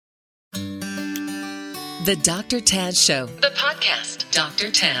The Dr. Taz Show, the podcast.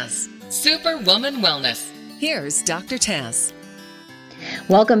 Dr. Taz, Superwoman Wellness. Here's Dr. Taz.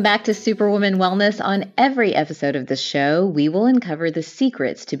 Welcome back to Superwoman Wellness. On every episode of the show, we will uncover the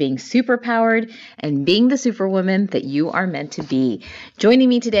secrets to being superpowered and being the superwoman that you are meant to be. Joining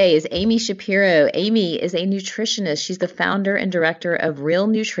me today is Amy Shapiro. Amy is a nutritionist. She's the founder and director of Real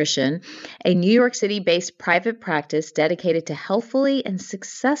Nutrition, a New York City-based private practice dedicated to healthfully and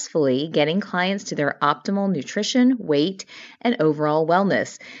successfully getting clients to their optimal nutrition, weight, and overall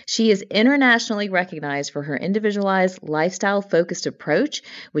wellness. She is internationally recognized for her individualized, lifestyle-focused approach,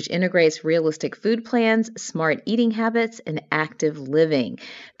 which integrates realistic food plans, smart eating habits, and active living.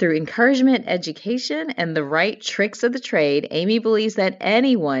 Through encouragement, education, and the right tricks of the trade, Amy believes that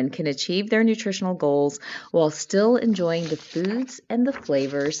anyone can achieve their nutritional goals while still enjoying the foods and the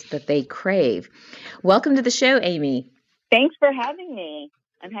flavors that they crave. Welcome to the show, Amy. Thanks for having me.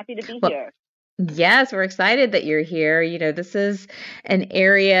 I'm happy to be here. Yes, we're excited that you're here. You know, this is an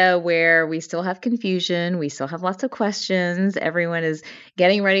area where we still have confusion. We still have lots of questions. Everyone is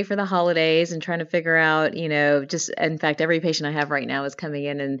getting ready for the holidays and trying to figure out, in fact, every patient I have right now is coming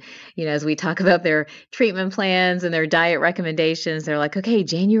in and, as we talk about their treatment plans and their diet recommendations, they're like, okay,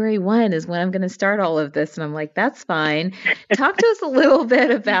 January 1 is when I'm going to start all of this. And I'm like, that's fine. Talk to us a little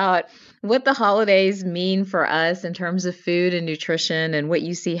bit about what the holidays mean for us in terms of food and nutrition and what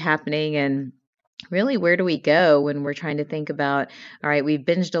you see happening, and really, where do we go when we're trying to think about, all right, we've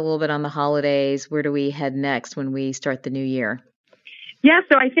binged a little bit on the holidays. Where do we head next when we start the new year? Yeah,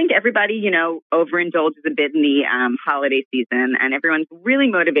 so I think everybody, overindulges a bit in the holiday season, and everyone's really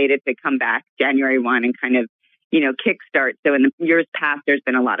motivated to come back January 1 and kind of, kickstart. So in the years past, there's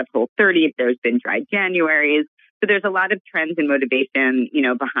been a lot of Whole30, there's been dry Januaries. So there's a lot of trends and motivation,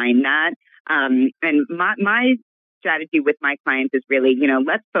 behind that. And my strategy with my clients is really,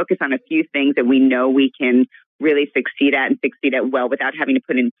 let's focus on a few things that we know we can really succeed at and succeed at well without having to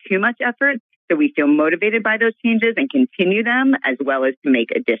put in too much effort, so we feel motivated by those changes and continue them, as well as to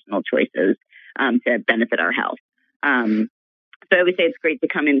make additional choices to benefit our health. So I would say it's great to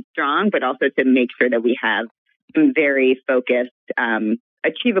come in strong, but also to make sure that we have some very focused,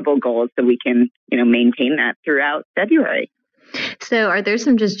 achievable goals so we can, maintain that throughout February. So are there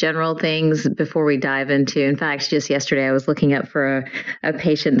some just general things before we dive into, in fact, just yesterday I was looking up for a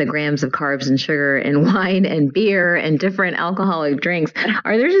patient, the grams of carbs and sugar in wine and beer and different alcoholic drinks.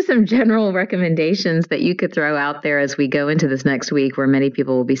 Are there just some general recommendations that you could throw out there as we go into this next week where many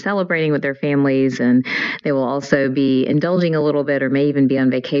people will be celebrating with their families and they will also be indulging a little bit or may even be on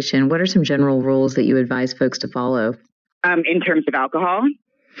vacation? What are some general rules that you advise folks to follow? In terms of alcohol?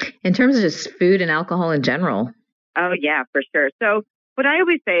 In terms of just food and alcohol in general. Oh, yeah, for sure. So what I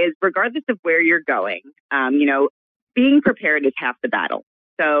always say is, regardless of where you're going, being prepared is half the battle.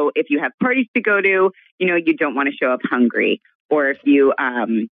 So if you have parties to go to, you don't want to show up hungry. Or if you,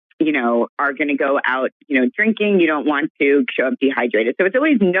 are going to go out, drinking, you don't want to show up dehydrated. So it's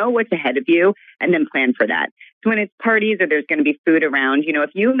always know what's ahead of you and then plan for that. So when it's parties or there's going to be food around,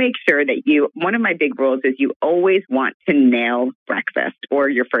 if you make sure that one of my big rules is you always want to nail breakfast or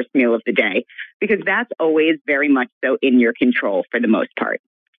your first meal of the day, because that's always very much so in your control for the most part.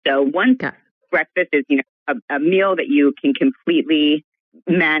 So once breakfast is, a meal that you can completely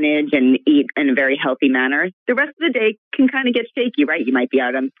manage and eat in a very healthy manner, the rest of the day can kind of get shaky, right? You might be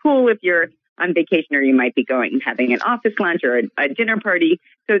out on the pool if you're on vacation, or you might be going and having an office lunch or a dinner party.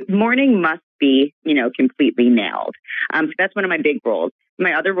 So morning must be, completely nailed. So that's one of my big rules.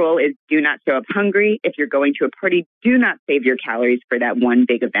 My other rule is do not show up hungry. If you're going to a party, do not save your calories for that one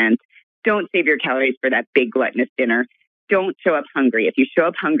big event. Don't save your calories for that big gluttonous dinner. Don't show up hungry. If you show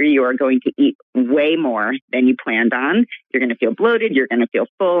up hungry, you are going to eat way more than you planned on. You're going to feel bloated, you're going to feel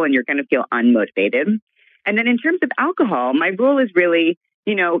full, and you're going to feel unmotivated. And then in terms of alcohol, my rule is really,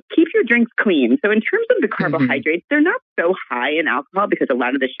 keep your drinks clean. So in terms of the carbohydrates, they're not so high in alcohol because a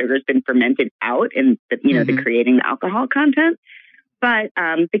lot of the sugar's been fermented out in the creating the alcohol content. But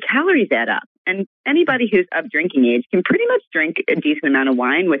the calories add up. And anybody who's of drinking age can pretty much drink a decent amount of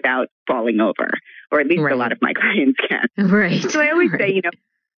wine without falling over, or at least a lot of my clients can. Right. So I always say,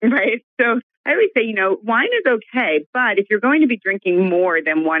 right? So I always say, wine is okay, but if you're going to be drinking more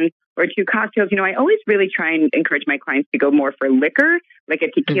than one or two cocktails, I always really try and encourage my clients to go more for liquor, like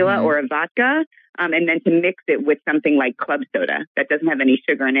a tequila or a vodka, and then to mix it with something like club soda that doesn't have any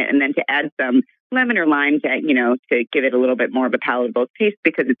sugar in it, and then to add some lemon or lime to give it a little bit more of a palatable taste,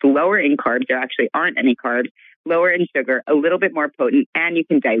 because it's lower in carbs. There actually aren't any carbs, lower in sugar, a little bit more potent, and you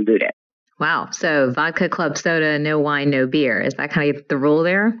can dilute it. Wow. So vodka, club soda, no wine, no beer. Is that kind of the rule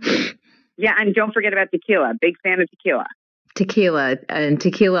there? Yeah. And don't forget about tequila. Big fan of tequila. tequila, and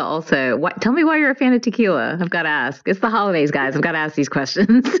tequila also. Tell me why you're a fan of tequila. I've got to ask. It's the holidays, guys. I've got to ask these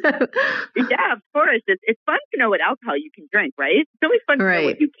questions. Yeah, of course. It's fun to know what alcohol you can drink, right? It's always fun to know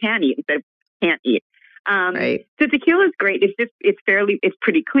what you can eat instead of can't eat. Right. So tequila is great. It's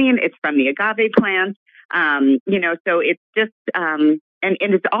pretty clean. It's from the agave plant. So it's just, and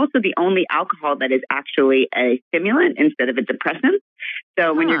it's also the only alcohol that is actually a stimulant instead of a depressant.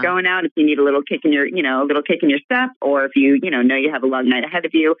 So when you're going out, if you need a little kick in your step, or if you know you have a long night ahead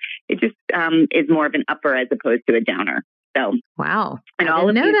of you, it just is more of an upper as opposed to a downer. So wow, and I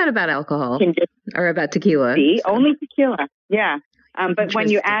didn't know that about alcohol or about tequila. Only tequila, yeah. But when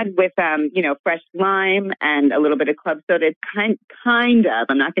you add with fresh lime and a little bit of club soda, it's kind of,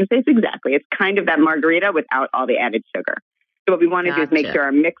 I'm not going to say it's exactly, it's kind of that margarita without all the added sugar. So what we want to do is make sure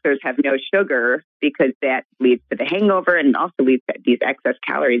our mixers have no sugar, because that leads to the hangover and also leads to these excess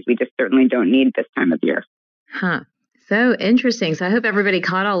calories we just certainly don't need this time of year. Huh. So interesting. So I hope everybody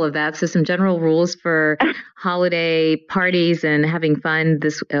caught all of that. So some general rules for holiday parties and having fun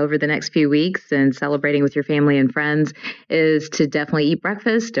over the next few weeks and celebrating with your family and friends is to definitely eat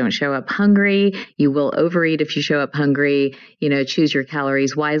breakfast. Don't show up hungry. You will overeat if you show up hungry. Choose your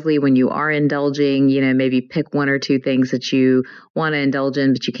calories wisely when you are indulging. Maybe pick one or two things that you want to indulge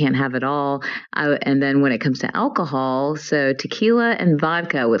in, but you can't have it all. And then when it comes to alcohol, so tequila and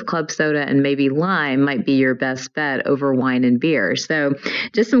vodka with club soda and maybe lime might be your best bet over wine and beer. So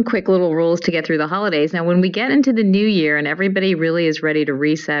just some quick little rules to get through the holidays. Now, when we get into the new year and everybody really is ready to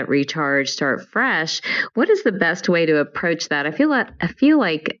reset, recharge, start fresh, what is the best way to approach that? I feel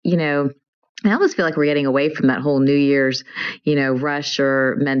like, I almost feel like we're getting away from that whole New Year's, rush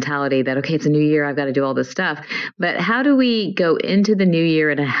or mentality that, okay, it's a new year, I've got to do all this stuff. But how do we go into the new year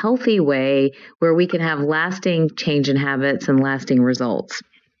in a healthy way where we can have lasting change in habits and lasting results?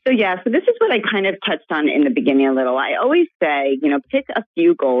 So this is what I kind of touched on in the beginning a little. I always say, pick a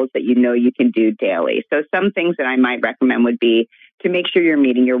few goals that you can do daily. So some things that I might recommend would be to make sure you're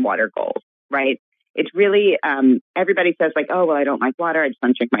meeting your water goals, right? It's really, everybody says like, oh, well, I don't like water. I just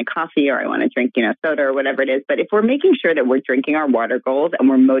want to drink my coffee, or I want to drink, soda or whatever it is. But if we're making sure that we're drinking our water goals and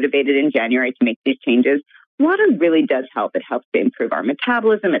we're motivated in January to make these changes, water really does help. It helps to improve our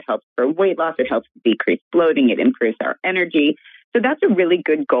metabolism. It helps for weight loss. It helps to decrease bloating. It improves our energy. So that's a really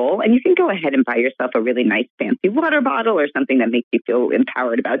good goal. And you can go ahead and buy yourself a really nice fancy water bottle or something that makes you feel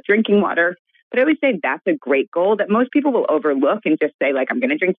empowered about drinking water. But I always say that's a great goal that most people will overlook and just say, like, I'm going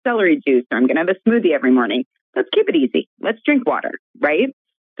to drink celery juice or I'm going to have a smoothie every morning. Let's keep it easy. Let's drink water, right?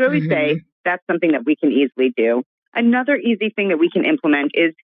 So I always say that's something that we can easily do. Another easy thing that we can implement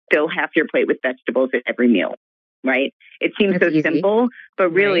is fill half your plate with vegetables at every meal, right? It seems so simple, but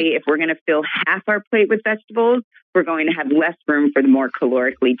really, if we're going to fill half our plate with vegetables, we're going to have less room for the more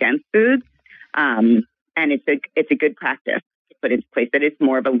calorically dense foods. And it's a good practice to put into place. That it's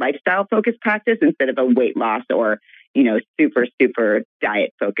more of a lifestyle focused practice instead of a weight loss or, super, super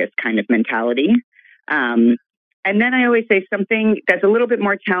diet focused kind of mentality. And then I always say something that's a little bit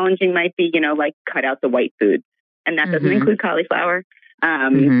more challenging might be, like cut out the white foods. And that doesn't include cauliflower.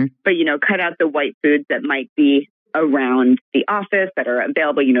 But, cut out the white foods that might be around the office that are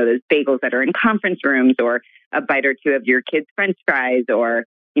available, those bagels that are in conference rooms, or a bite or two of your kids' French fries, or,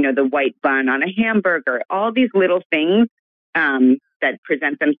 the white bun on a hamburger, all these little things that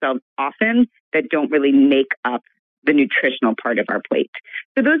present themselves often that don't really make up the nutritional part of our plate.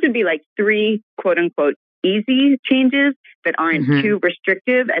 So those would be like 3 quote unquote easy changes that aren't too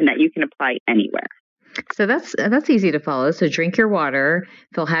restrictive and that you can apply anywhere. So that's easy to follow. So drink your water,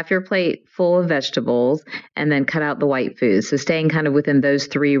 fill half your plate full of vegetables, and then cut out the white foods. So staying kind of within those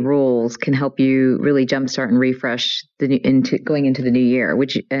 3 rules can help you really jumpstart and refresh going into the new year.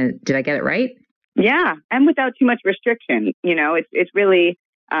 Which did I get it right? Yeah, and without too much restriction. It's really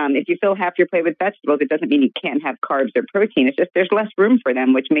if you fill half your plate with vegetables, it doesn't mean you can't have carbs or protein. It's just there's less room for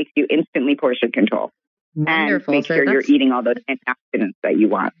them, which makes you instantly portion control. Wonderful. And make sure you're eating all those antioxidants that you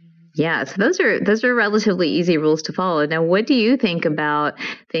want. Yeah, so those are relatively easy rules to follow. Now, what do you think about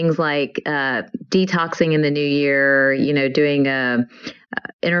things like detoxing in the new year? Doing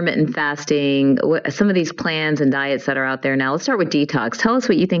intermittent fasting. Some of these plans and diets that are out there now. Let's start with detox. Tell us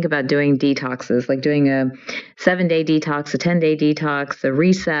what you think about doing detoxes, like doing a 7-day detox, a 10-day detox, a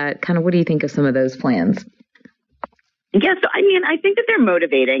reset. Kind of, what do you think of some of those plans? Yeah, so I think that they're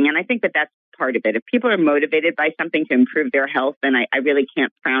motivating, and I think that that's part of it. If people are motivated by something to improve their health, then I really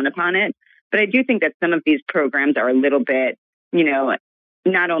can't frown upon it. But I do think that some of these programs are a little bit,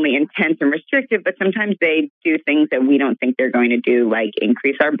 not only intense and restrictive, but sometimes they do things that we don't think they're going to do, like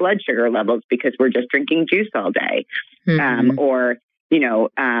increase our blood sugar levels because we're just drinking juice all day, or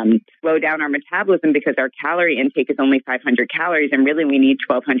slow down our metabolism because our calorie intake is only 500 calories and really we need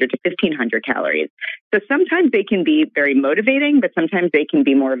 1,200 to 1,500 calories. So sometimes they can be very motivating, but sometimes they can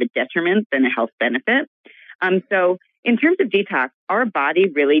be more of a detriment than a health benefit. So in terms of detox, our body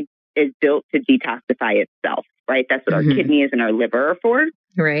really is built to detoxify itself, right? That's what our kidneys and our liver are for.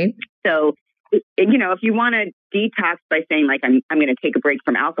 Right. So, if you want to detox by saying like, I'm going to take a break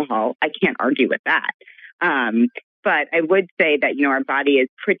from alcohol, I can't argue with that. But I would say that, our body is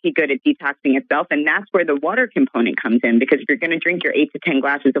pretty good at detoxing itself. And that's where the water component comes in, because if you're going to drink your 8 to 10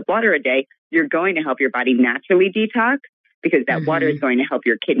 glasses of water a day, you're going to help your body naturally detox because that water is going to help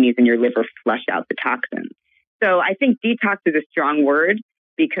your kidneys and your liver flush out the toxins. So I think detox is a strong word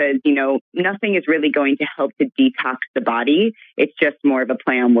because, nothing is really going to help to detox the body. It's just more of a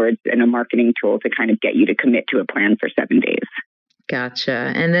play on words and a marketing tool to kind of get you to commit to a plan for 7 days.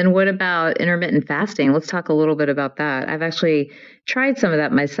 Gotcha. And then what about intermittent fasting? Let's talk a little bit about that. I've actually tried some of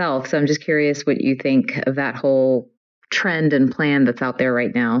that myself, so I'm just curious what you think of that whole trend and plan that's out there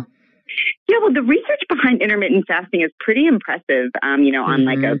right now. Yeah, well, the research behind intermittent fasting is pretty impressive, on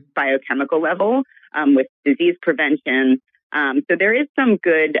like a biochemical level with disease prevention. So there is some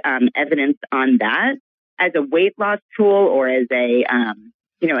good evidence on that as a weight loss tool or as a,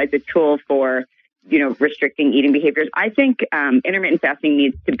 as a tool for restricting eating behaviors. I think intermittent fasting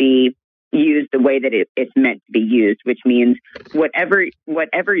needs to be used the way that it's meant to be used, which means whatever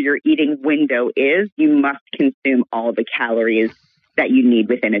your eating window is, you must consume all the calories that you need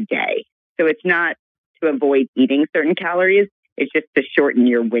within a day. So it's not to avoid eating certain calories. It's just to shorten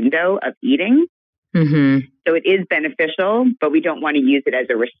your window of eating. So it is beneficial, but we don't want to use it as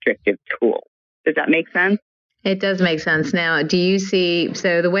a restrictive tool. Does that make sense? It does make sense. Now, do you see,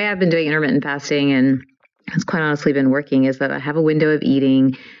 so the way I've been doing intermittent fasting and it's quite honestly been working is that I have a window of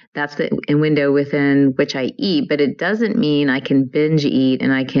eating. That's the window within which I eat, but it doesn't mean I can binge eat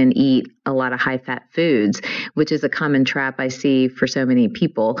and I can eat a lot of high fat foods, which is a common trap I see for so many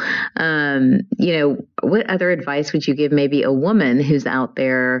people. What other advice would you give maybe a woman who's out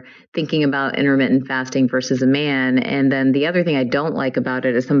there thinking about intermittent fasting versus a man? And then the other thing I don't like about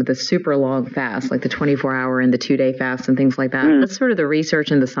it is some of the super long fasts, like the 24-hour and the 2-day fast and things like that. That's sort of the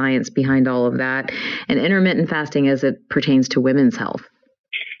research and the science behind all of that. And intermittent fasting as it pertains to women's health.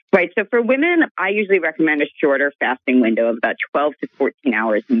 Right. So for women, I usually recommend a shorter fasting window of about 12 to 14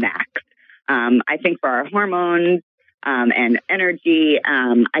 hours max. I think for our hormones and energy,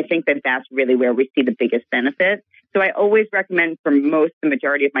 I think that that's really where we see the biggest benefit. So I always recommend for the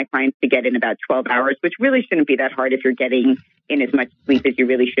majority of my clients to get in about 12 hours, which really shouldn't be that hard if you're getting in as much sleep as you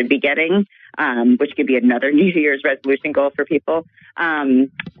really should be getting, which could be another New Year's resolution goal for people.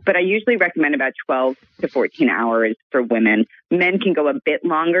 But I usually recommend about 12 to 14 hours for women. Men can go a bit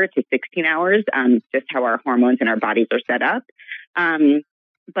longer to 16 hours, just how our hormones and our bodies are set up.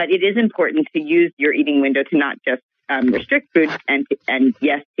 But it is important to use your eating window to not just restrict food and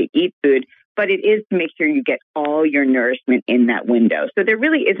yes, to eat food, but it is to make sure you get all your nourishment in that window. So there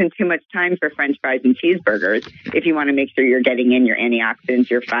really isn't too much time for French fries and cheeseburgers if you want to make sure you're getting in your antioxidants,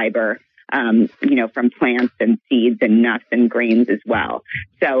 your fiber, from plants and seeds and nuts and grains as well.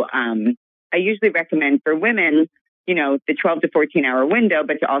 So I usually recommend for women, the 12 to 14 hour window,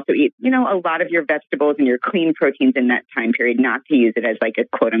 but to also eat, a lot of your vegetables and your clean proteins in that time period, not to use it as like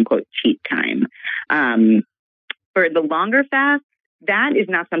a quote unquote cheat time. For the longer fast, that is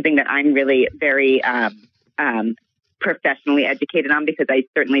not something that I'm really very professionally educated on, because I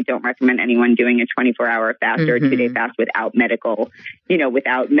certainly don't recommend anyone doing a 24-hour fast or a 2-day fast without medical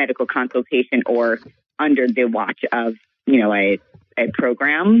consultation or under the watch of, a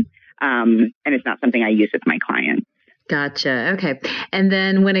program. And it's not something I use with my clients. Gotcha. Okay. And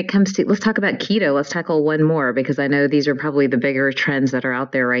then when it comes to, let's talk about keto. Let's tackle one more, because I know these are probably the bigger trends that are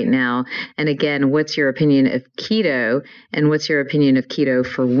out there right now. And again, what's your opinion of keto, and what's your opinion of keto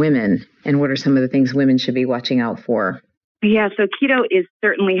for women? And what are some of the things women should be watching out for? Yeah. So keto is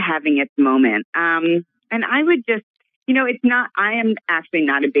certainly having its moment. And I would just, I am actually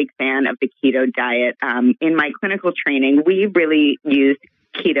not a big fan of the keto diet. In my clinical training, we really use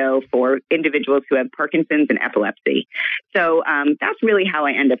keto for individuals who have Parkinson's and epilepsy. So that's really how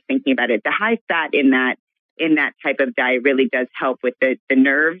I end up thinking about it. The high fat in that type of diet really does help with the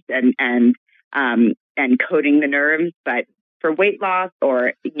nerves and coating the nerves. But for weight loss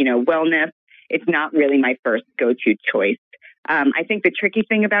or, wellness, it's not really my first go-to choice. I think the tricky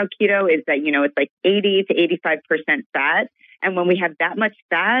thing about keto is that, it's like 80 to 85% fat. And when we have that much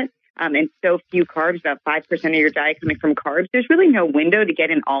fat, and so few carbs, about 5% of your diet coming from carbs, there's really no window to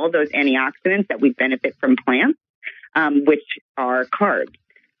get in all of those antioxidants that we benefit from plants, which are carbs.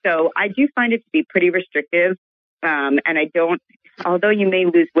 So I do find it to be pretty restrictive. And I don't although you may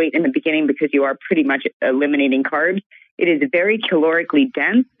lose weight in the beginning because you are pretty much eliminating carbs, it is very calorically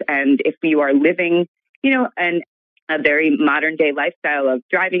dense. And if you are living, a very modern day lifestyle of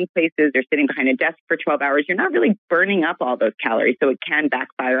driving places or sitting behind a desk for 12 hours, you're not really burning up all those calories. So it can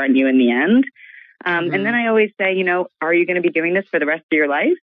backfire on you in the end. And then I always say, are you going to be doing this for the rest of your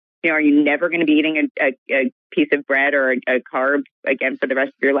life? Are you never going to be eating a piece of bread or a carb again for the rest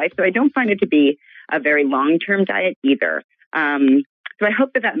of your life? So I don't find it to be a very long-term diet either. So I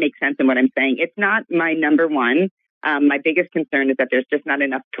hope that makes sense in what I'm saying. It's not my number one. My biggest concern is that there's just not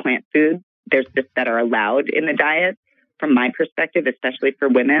enough plant foods that are allowed in the diet from my perspective, especially for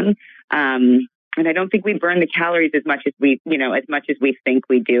women. And I don't think we burn the calories as much as we think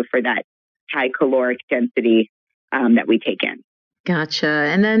we do for that high caloric density that we take in. Gotcha.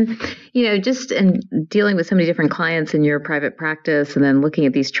 And then, just in dealing with so many different clients in your private practice and then looking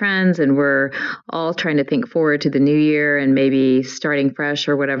at these trends, and we're all trying to think forward to the new year and maybe starting fresh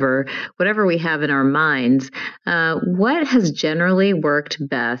or whatever we have in our minds, what has generally worked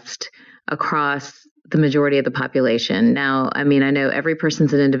best across the majority of the population? Now, I know every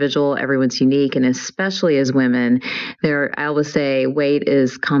person's an individual, everyone's unique, and especially as women, I always say weight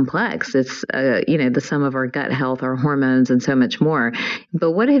is complex. It's, the sum of our gut health, our hormones, and so much more.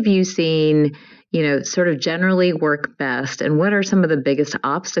 But what have you seen, sort of generally work best? And what are some of the biggest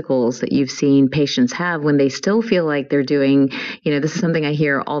obstacles that you've seen patients have when they still feel like they're doing, this is something I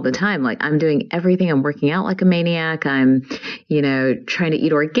hear all the time, like I'm doing everything, I'm working out like a maniac, I'm, trying to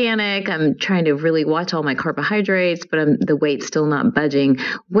eat organic, I'm trying to really watch all my carbohydrates, but the weight's still not budging.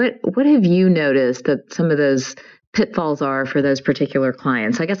 What have you noticed that some of those pitfalls are for those particular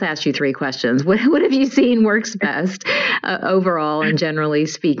clients? I guess I asked you 3 questions. What have you seen works best overall and generally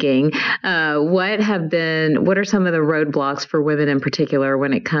speaking? What are some of the roadblocks for women in particular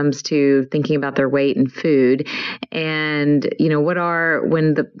when it comes to thinking about their weight and food? And,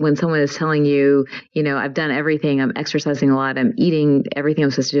 when someone is telling you, I've done everything, I'm exercising a lot, I'm eating everything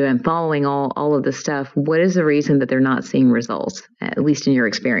I'm supposed to do, I'm following all of this stuff, what is the reason that they're not seeing results, at least in your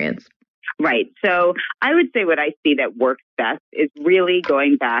experience? Right. So I would say what I see that works best is really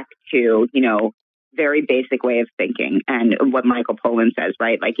going back to, very basic way of thinking and what Michael Pollan says,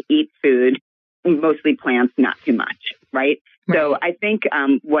 right? Like eat food, mostly plants, not too much, right? So I think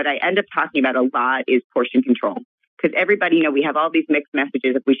what I end up talking about a lot is portion control. Because everybody, we have all these mixed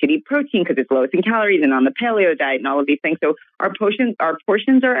messages if we should eat protein because it's lowest in calories and on the paleo diet and all of these things. So our portions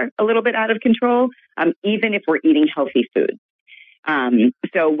are a little bit out of control, even if we're eating healthy foods.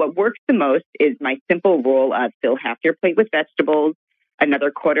 So what works the most is my simple rule of fill half your plate with vegetables, another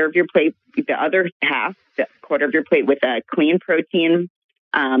quarter of your plate, the other half, the quarter of your plate with a clean protein,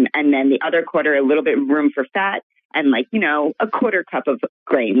 and then the other quarter, a little bit of room for fat, and a quarter cup of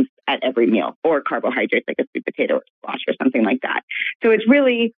grains at every meal, or carbohydrates like a sweet potato or squash or something like that. So it's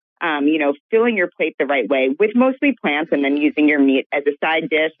really, filling your plate the right way with mostly plants and then using your meat as a side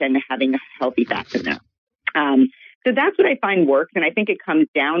dish and having healthy fats in there. So that's what I find works. And I think it comes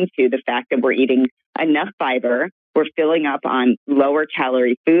down to the fact that we're eating enough fiber, we're filling up on lower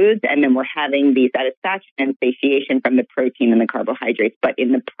calorie foods, and then we're having the satisfaction and satiation from the protein and the carbohydrates, but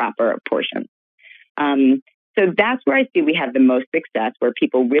in the proper portions. So that's where I see we have the most success, where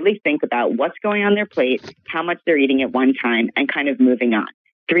people really think about what's going on their plate, how much they're eating at one time, and kind of moving on.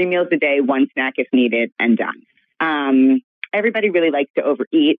 3 meals a day, 1 snack if needed, and done. Everybody really likes to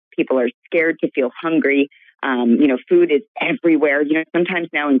overeat. People are scared to feel hungry. Food is everywhere. Sometimes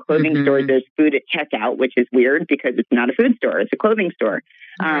now in clothing stores, there's food at checkout, which is weird because it's not a food store. It's a clothing store.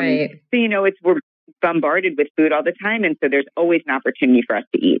 Right. So, we're bombarded with food all the time. And so there's always an opportunity for us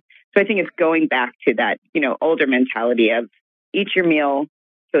to eat. So I think it's going back to that, older mentality of eat your meal,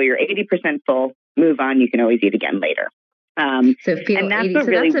 fill your 80% full, move on. You can always eat again later. So feel 80. So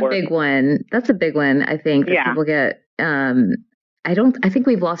that's a big one. That's a big one, I think, that people get. I think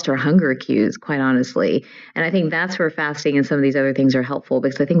we've lost our hunger cues, quite honestly. And I think that's where fasting and some of these other things are helpful,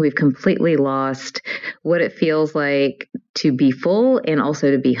 because I think we've completely lost what it feels like to be full and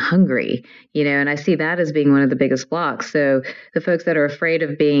also to be hungry, and I see that as being one of the biggest blocks. So the folks that are afraid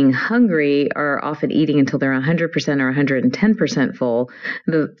of being hungry are often eating until they're 100% or 110% full.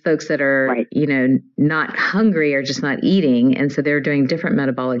 The folks that are, not hungry are just not eating. And so they're doing different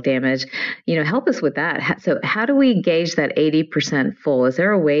metabolic damage. Help us with that. So how do we gauge that 80% full? Is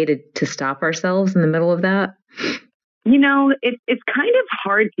there a way to stop ourselves in the middle of that? It's kind of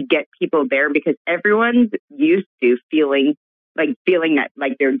hard to get people there because everyone's used to feeling that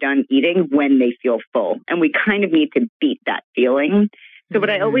like they're done eating when they feel full. And we kind of need to beat that feeling. So what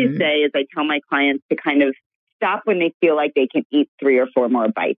I always say is I tell my clients to kind of stop when they feel like they can eat 3 or 4 more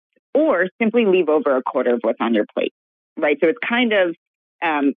bites, or simply leave over a quarter of what's on your plate. right? So it's kind of,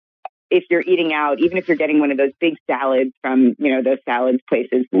 if you're eating out, even if you're getting one of those big salads from, those salads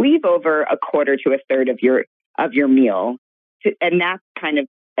places, leave over a quarter to a third of your meal. And that's kind of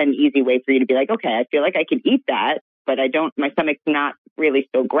an easy way for you to be like, okay, I feel like I can eat that, but my stomach's not really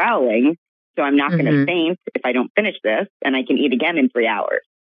still growling. So I'm not going to faint if I don't finish this, and I can eat again in 3 hours,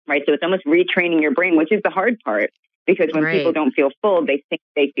 right? So it's almost retraining your brain, which is the hard part, because when people don't feel full, they think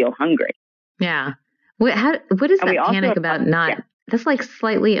they feel hungry. Yeah. What is that panic about that's like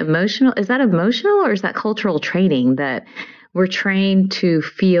slightly emotional? Is that emotional, or is that cultural training that we're trained to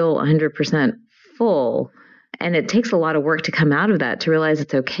feel 100% full? And it takes a lot of work to come out of that, to realize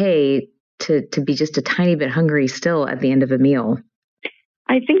it's okay to be just a tiny bit hungry still at the end of a meal.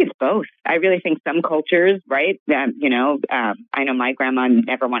 I think it's both. I really think some cultures, right? I know my grandma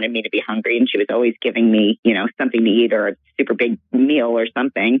never wanted me to be hungry, and she was always giving me, something to eat or a super big meal or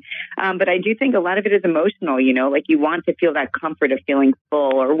something. But I do think a lot of it is emotional, like you want to feel that comfort of feeling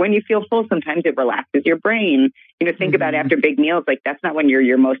full, or when you feel full, sometimes it relaxes your brain. Think about after big meals, like that's not when you're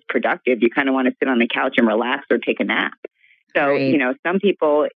your most productive. You kind of want to sit on the couch and relax or take a nap. So, some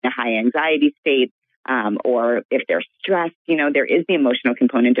people in a high anxiety state, or if they're stressed, there is the emotional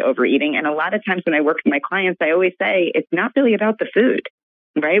component to overeating. And a lot of times when I work with my clients, I always say it's not really about the food,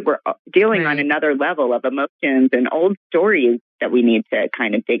 right? We're dealing on another level of emotions and old stories that we need to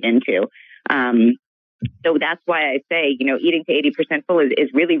kind of dig into. So that's why I say, eating to 80% full is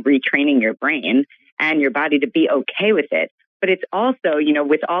really retraining your brain and your body to be okay with it. But it's also,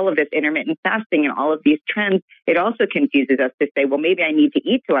 with all of this intermittent fasting and all of these trends, it also confuses us to say, well, maybe I need to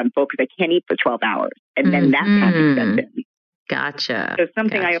eat till I'm full because I can't eat for 12 hours. And then that panic sets in. Gotcha. So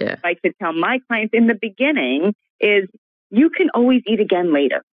something I always like to tell my clients in the beginning is you can always eat again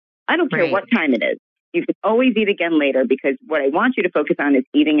later. I don't care what time it is. You can always eat again later, because what I want you to focus on is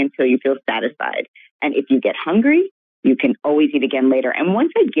eating until you feel satisfied. And if you get hungry, you can always eat again later. And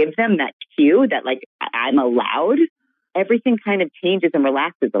once I give them that cue that like I'm allowed, everything kind of changes and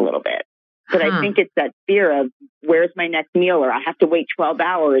relaxes a little bit. But I think it's that fear of where's my next meal, or I have to wait 12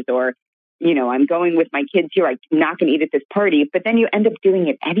 hours, or, I'm going with my kids here, I'm not going to eat at this party, but then you end up doing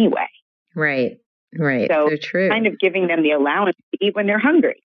it anyway. Right. So true. Kind of giving them the allowance to eat when they're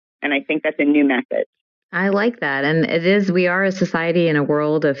hungry. And I think that's a new message. I like that. And we are a society in a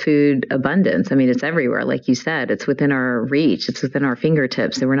world of food abundance. I mean, it's everywhere. Like you said, it's within our reach. It's within our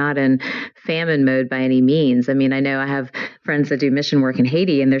fingertips. And we're not in famine mode by any means. I mean, I know I have friends that do mission work in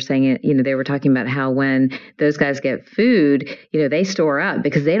Haiti, and they're saying, they were talking about how when those guys get food, they store up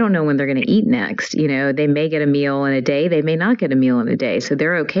because they don't know when they're going to eat next. They may get a meal in a day. They may not get a meal in a day. So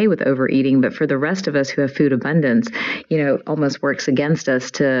they're okay with overeating. But for the rest of us who have food abundance, it almost works against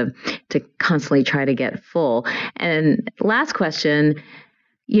us to constantly try to get full. And last question,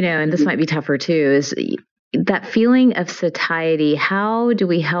 and this might be tougher too, is that feeling of satiety. How do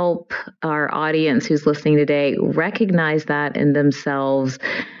we help our audience who's listening today recognize that in themselves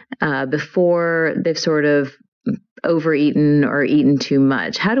before they've sort of overeaten or eaten too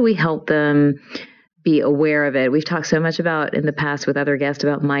much? How do we help them be aware of it? We've talked so much about in the past with other guests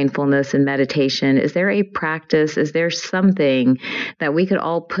about mindfulness and meditation. Is there a practice? Is there something that we could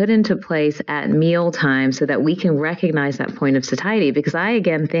all put into place at mealtime so that we can recognize that point of satiety? Because I,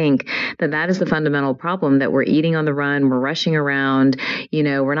 again, think that is the fundamental problem, that we're eating on the run, we're rushing around,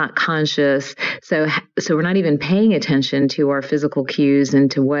 we're not conscious. So we're not even paying attention to our physical cues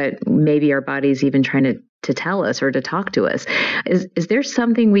and to what maybe our body's even trying to tell us or to talk to us. Is there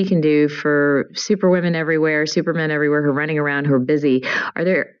something we can do for superwomen everywhere, supermen everywhere who are running around, who are busy?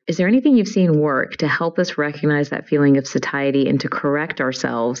 Is there anything you've seen work to help us recognize that feeling of satiety and to correct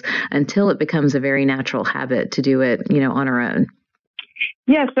ourselves until it becomes a very natural habit to do it, on our own?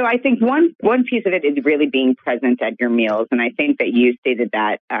 Yeah, so I think one piece of it is really being present at your meals. And I think that you stated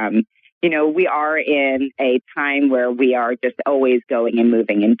that, we are in a time where we are just always going and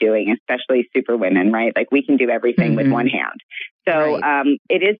moving and doing, especially super women, right? Like we can do everything with one hand. So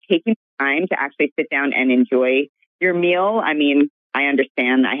it is taking time to actually sit down and enjoy your meal. I mean, I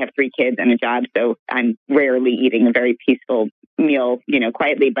understand I have 3 kids and a job, so I'm rarely eating a very peaceful meal,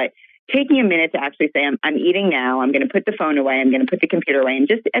 quietly, but taking a minute to actually say, I'm eating now, I'm going to put the phone away, I'm going to put the computer away, and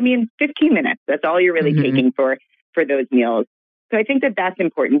 15 minutes, that's all you're really taking for those meals. So I think that that's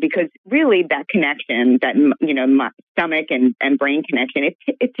important, because really that connection, that, stomach and brain connection,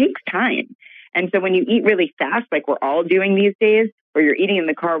 it takes time. And so when you eat really fast, like we're all doing these days, or you're eating in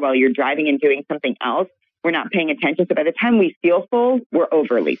the car while you're driving and doing something else, we're not paying attention. So by the time we feel full, we're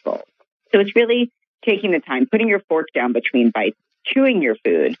overly full. So it's really taking the time, putting your fork down between bites, chewing your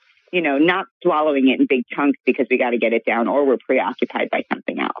food, not swallowing it in big chunks because we got to get it down or we're preoccupied by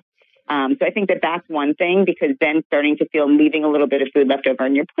something else. So I think that that's one thing, because then starting to feel leaving a little bit of food left over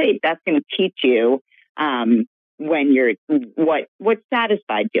on your plate, that's going to teach you when you're what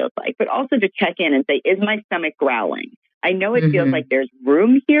satisfied feels like. But also to check in and say, is my stomach growling? I know it feels like there's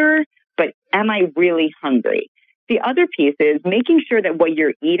room here, but am I really hungry? The other piece is making sure that what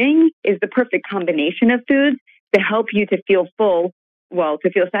you're eating is the perfect combination of foods to help you to feel full, to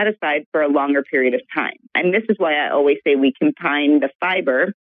feel satisfied for a longer period of time. And this is why I always say we combine the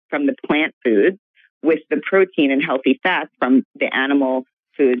fiber from the plant foods with the protein and healthy fats from the animal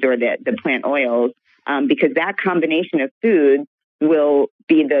foods or the plant oils, because that combination of foods will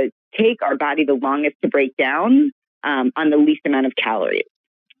be take our body the longest to break down on the least amount of calories,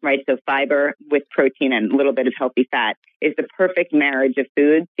 right? So fiber with protein and a little bit of healthy fat is the perfect marriage of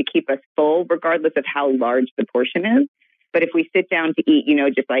foods to keep us full, regardless of how large the portion is. But if we sit down to eat,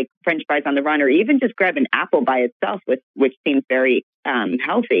 just like French fries on the run, or even just grab an apple by itself, which seems very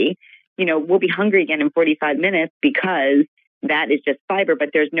healthy, we'll be hungry again in 45 minutes because that is just fiber,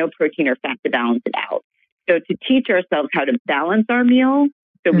 but there's no protein or fat to balance it out. So to teach ourselves how to balance our meal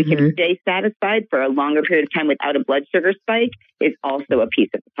so we can stay satisfied for a longer period of time without a blood sugar spike is also a piece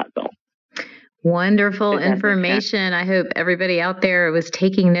of the puzzle. Wonderful information. I hope everybody out there was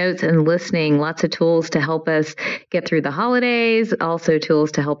taking notes and listening. Lots of tools to help us get through the holidays, also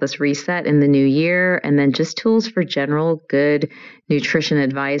tools to help us reset in the new year, and then just tools for general good nutrition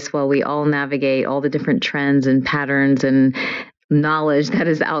advice while we all navigate all the different trends and patterns and knowledge that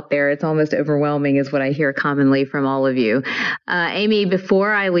is out there. It's almost overwhelming is what I hear commonly from all of you. Amy,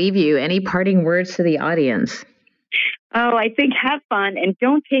 before I leave you, any parting words to the audience? Oh, I think have fun and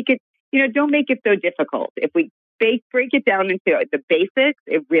don't take it, don't make it so difficult. If we break it down into the basics,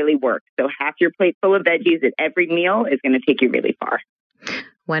 it really works. So half your plate full of veggies at every meal is going to take you really far.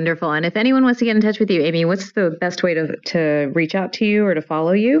 Wonderful. And if anyone wants to get in touch with you, Amy, what's the best way to reach out to you or to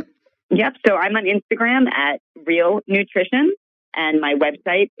follow you? Yep. So I'm on Instagram at Real Nutrition. And my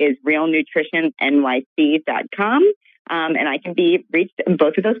website is realnutritionnyc.com. And I can be reached in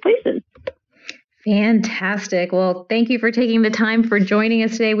both of those places. Fantastic. Well, thank you for taking the time for joining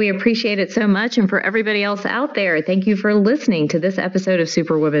us today. We appreciate it so much. And for everybody else out there, thank you for listening to this episode of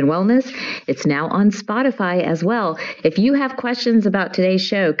Superwoman Wellness. It's now on Spotify as well. If you have questions about today's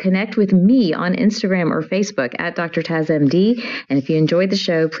show, connect with me on Instagram or Facebook at Dr. Taz MD. And if you enjoyed the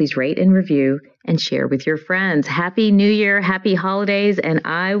show, please rate and review and share with your friends. Happy New Year, happy holidays, and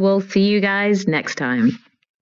I will see you guys next time.